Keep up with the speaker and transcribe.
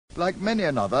Like many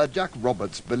another, Jack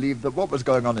Roberts believed that what was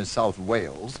going on in South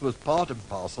Wales was part and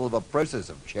parcel of a process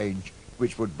of change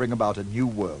which would bring about a new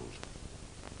world.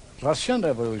 Russian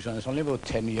Revolution is only about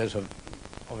 10 years of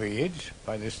age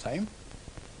by this time.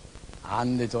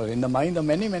 And it was in the mind of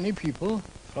many, many people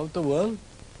throughout the world.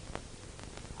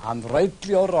 And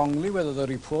rightly or wrongly, whether the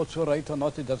reports were right or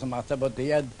not, it doesn't matter, but they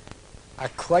had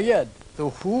acquired the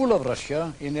whole of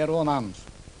Russia in their own hands.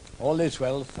 All its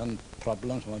wealth and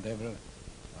problems, whatever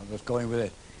was going with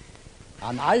it.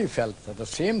 And I felt that the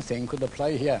same thing could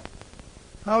apply here.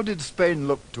 How did Spain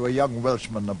look to a young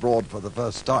Welshman abroad for the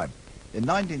first time? In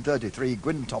 1933,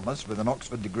 Gwyn Thomas, with an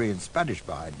Oxford degree in Spanish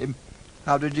behind him.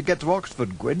 How did you get to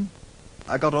Oxford, Gwyn?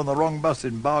 I got on the wrong bus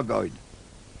in Bargoed.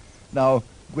 Now,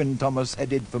 Gwyn Thomas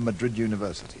headed for Madrid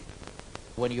University.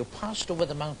 When you passed over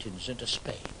the mountains into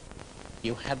Spain,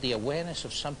 you had the awareness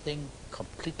of something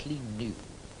completely new.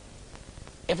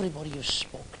 Everybody you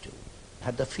spoke to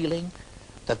had the feeling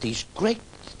that these great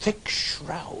thick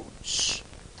shrouds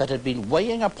that had been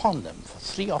weighing upon them for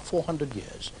 300 or 400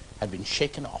 years had been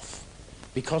shaken off.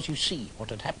 Because you see, what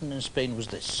had happened in Spain was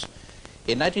this.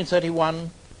 In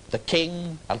 1931, the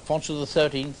king, Alfonso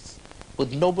XIII,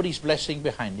 with nobody's blessing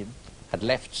behind him, had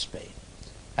left Spain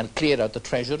and cleared out the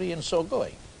treasury and so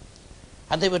going.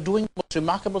 And they were doing the most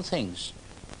remarkable things.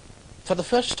 For the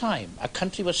first time, a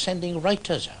country was sending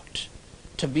writers out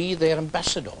to be their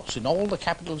ambassadors in all the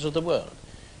capitals of the world,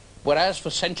 whereas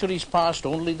for centuries past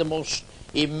only the most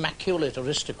immaculate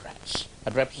aristocrats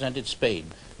had represented Spain.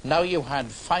 Now you had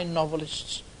fine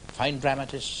novelists, fine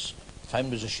dramatists, fine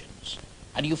musicians,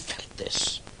 and you felt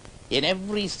this in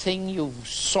everything you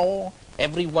saw,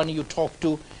 everyone you talked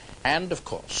to, and of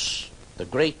course the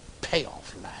great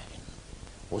payoff line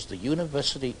was the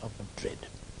University of Madrid,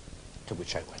 to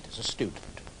which I went as a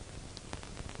student.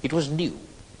 It was new.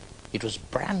 It was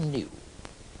brand new.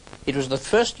 It was the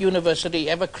first university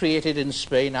ever created in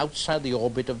Spain outside the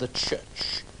orbit of the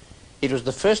church. It was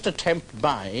the first attempt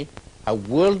by a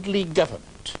worldly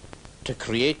government to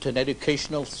create an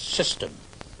educational system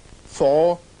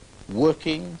for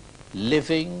working,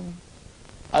 living,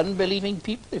 unbelieving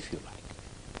people, if you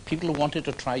like. People who wanted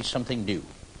to try something new.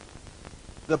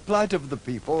 The plight of the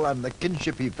people and the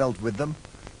kinship he felt with them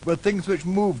were things which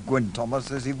moved Gwyn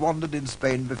Thomas as he wandered in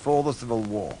Spain before the Civil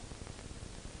War.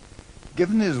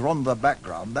 Given his Ronda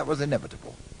background, that was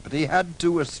inevitable, but he had,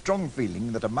 too, a strong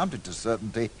feeling that amounted to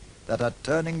certainty that a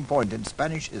turning point in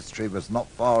Spanish history was not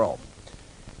far off.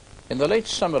 In the late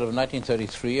summer of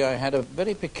 1933, I had a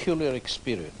very peculiar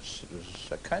experience. It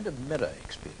was a kind of mirror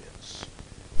experience.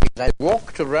 I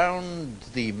walked around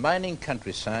the mining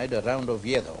countryside around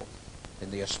Oviedo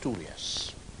in the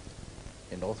Asturias,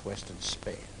 in northwestern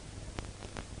Spain.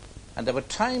 And there were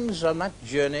times on that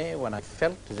journey when I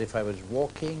felt as if I was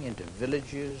walking into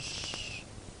villages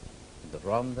in the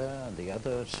Ronda and the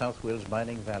other South Wales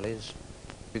mining valleys,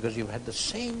 because you had the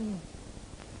same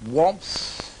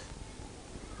warmth,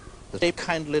 the same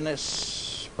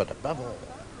kindliness, but above all,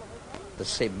 the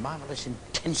same marvelous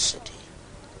intensity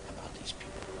about these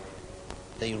people.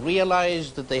 They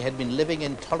realized that they had been living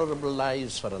intolerable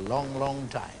lives for a long, long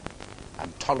time,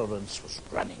 and tolerance was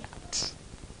running out.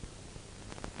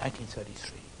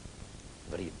 1933, a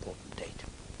very important date,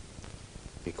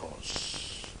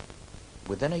 because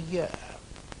within a year,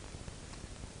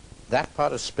 that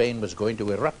part of Spain was going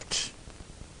to erupt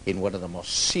in one of the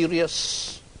most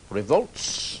serious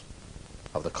revolts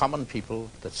of the common people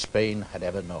that Spain had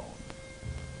ever known.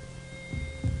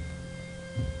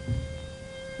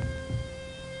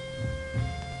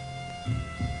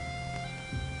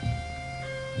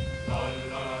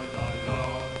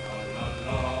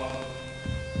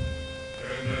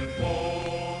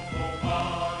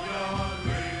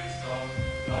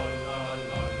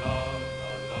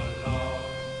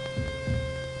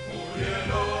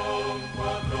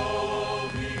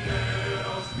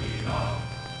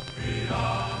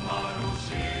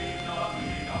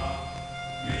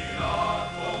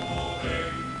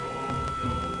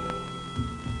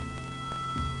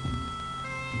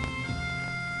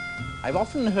 I've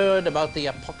often heard about the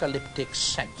apocalyptic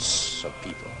sense of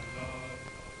people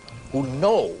who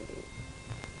know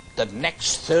that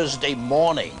next Thursday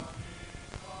morning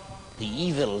the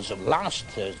evils of last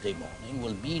Thursday morning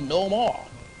will be no more,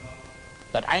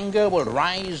 that anger will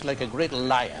rise like a great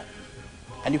lion.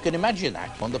 And you can imagine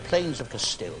that on the plains of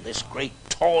Castile, this great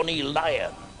tawny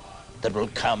lion that will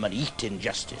come and eat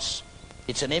injustice.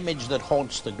 It's an image that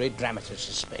haunts the great dramatists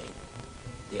of Spain,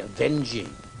 the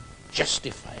avenging,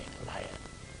 justifying lion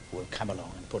who will come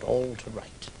along and put all to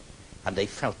right. And they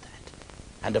felt that.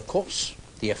 And of course,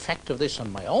 the effect of this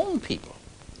on my own people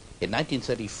in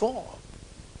 1934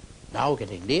 Now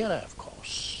getting nearer, of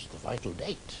course, the vital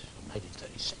date of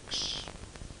 1936.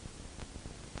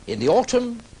 In the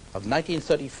autumn of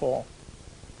 1934,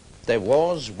 there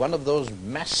was one of those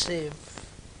massive,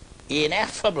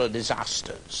 ineffable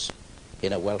disasters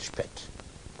in a Welsh pit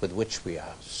with which we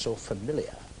are so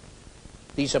familiar.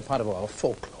 These are part of our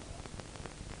folklore.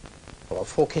 Our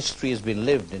folk history has been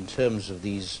lived in terms of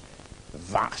these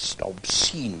vast,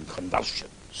 obscene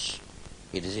convulsions.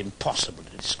 It is impossible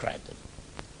to describe them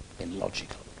in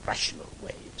logical, rational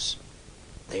ways.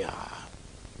 They are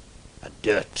a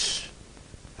dirt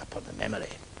upon the memory.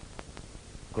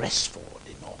 Gresford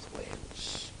in North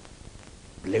Wales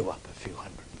blew up a few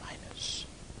hundred miners,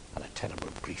 and a terrible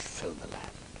grief filled the land.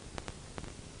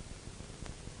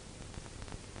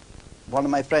 One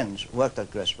of my friends worked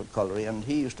at Gresford Colliery, and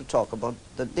he used to talk about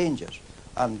the dangers.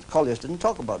 And Colliers didn't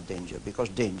talk about danger, because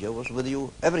danger was with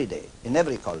you every day, in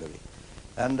every colliery.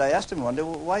 And I asked him one day,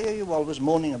 well, why are you always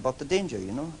moaning about the danger,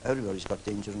 you know? Everybody's got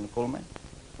danger in the coal mine.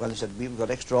 Well, he said, we've got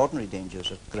extraordinary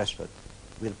dangers at Gresford.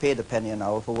 We're paid a penny an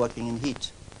hour for working in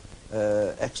heat,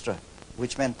 extra,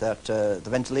 which meant that the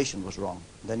ventilation was wrong.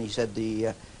 Then he said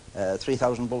the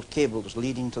 3,000 volt cables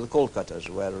leading to the coal cutters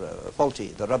were faulty.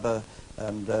 The rubber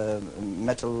and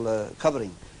metal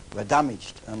covering were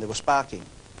damaged, and they were sparking,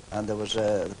 and there was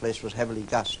the place was heavily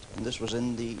gassed. And this was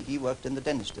he worked in the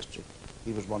Dennis district.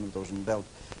 He was one of those in Belt.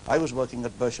 I was working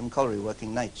at Bersham Colliery,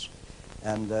 working nights,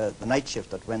 and the night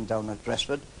shift that went down at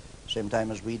Gresford, same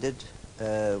time as we did,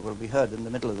 well, we heard in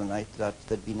the middle of the night that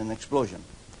there'd been an explosion.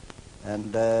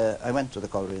 And I went to the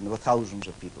colliery, and there were thousands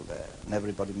of people there, and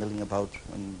everybody milling about,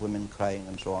 and women crying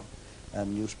and so on,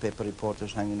 and newspaper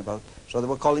reporters hanging about. So they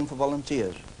were calling for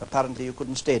volunteers. Apparently you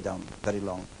couldn't stay down very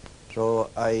long. So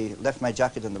I left my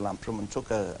jacket in the lamp room and took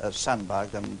a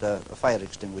sandbag and a fire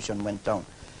extinguisher and went down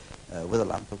with a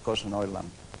lamp, of course, an oil lamp.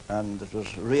 And it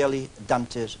was really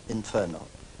Dante's Inferno.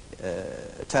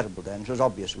 Terrible then. It was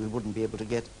obvious we wouldn't be able to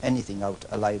get anything out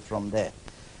alive from there.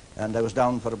 And I was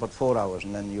down for about 4 hours,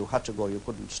 and then you had to go. You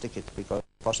couldn't stick it because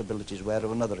possibilities were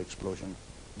of another explosion.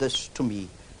 This, to me,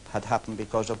 had happened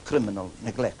because of criminal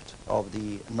neglect of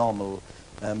the normal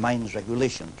mines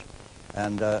regulations.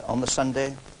 And on the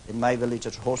Sunday, in my village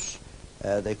at Hoss,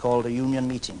 they called a union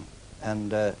meeting,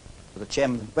 and the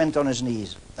chairman went on his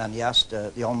knees, and he asked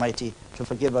the Almighty to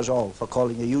forgive us all for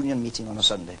calling a union meeting on a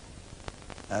Sunday.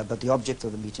 But the object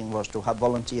of the meeting was to have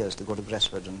volunteers to go to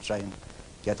Gresford and try and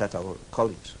get at our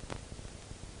colleagues.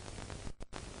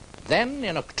 Then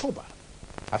in October,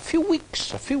 a few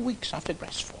weeks after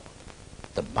Gresford,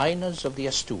 the miners of the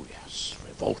Asturias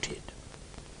revolted.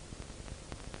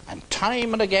 And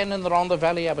time and again in the Rhondda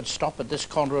Valley I would stop at this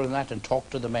corner and that and talk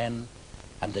to the men,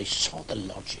 and they saw the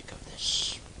logic of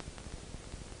this.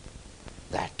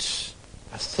 That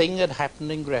a thing had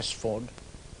happened in Gresford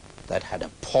that had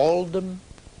appalled them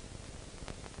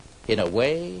in a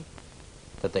way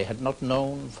that they had not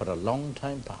known for a long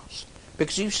time past.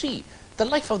 Because you see, the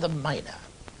life of the miner,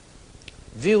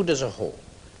 viewed as a whole,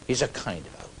 is a kind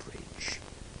of outrage.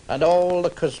 And all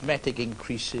the cosmetic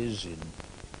increases in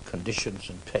conditions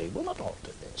and pay will not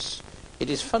alter this. It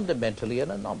is fundamentally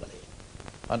an anomaly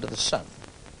under the sun,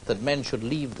 that men should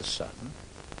leave the sun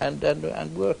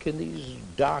and work in these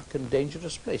dark and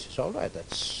dangerous places. All right,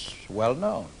 that's well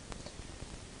known.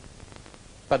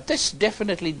 But this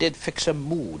definitely did fix a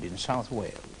mood in South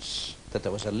Wales, that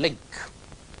there was a link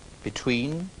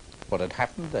between what had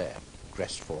happened there,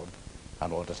 Gresford,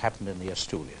 and what had happened in the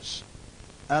Asturias.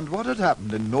 And what had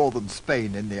happened in northern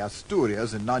Spain in the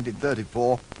Asturias in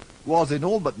 1934 was in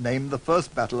all but name the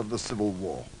first battle of the Civil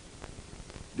War.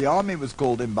 The army was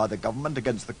called in by the government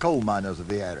against the coal miners of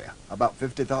the area, about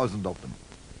 50,000 of them.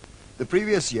 The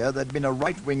previous year there'd been a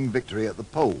right-wing victory at the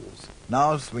polls.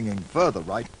 Now, swinging further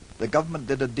right, the government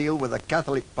did a deal with a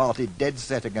Catholic party dead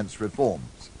set against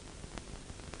reforms.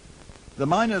 The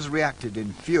miners reacted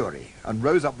in fury and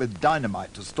rose up with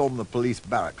dynamite to storm the police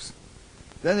barracks.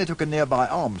 Then they took a nearby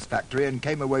arms factory and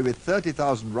came away with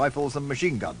 30,000 rifles and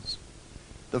machine guns.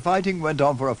 The fighting went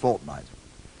on for a fortnight.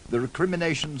 The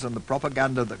recriminations and the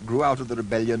propaganda that grew out of the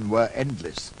rebellion were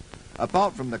endless.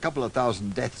 Apart from the couple of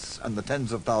thousand deaths and the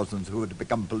tens of thousands who had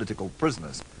become political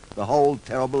prisoners, the whole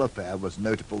terrible affair was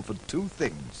notable for two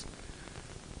things.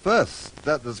 First,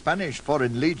 that the Spanish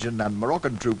Foreign Legion and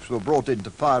Moroccan troops were brought in to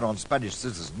fire on Spanish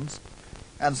citizens,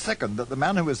 and second, that the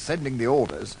man who was sending the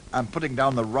orders and putting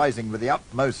down the rising with the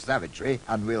utmost savagery,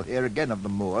 and we'll hear again of the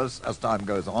Moors as time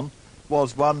goes on,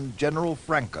 was one General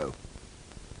Franco.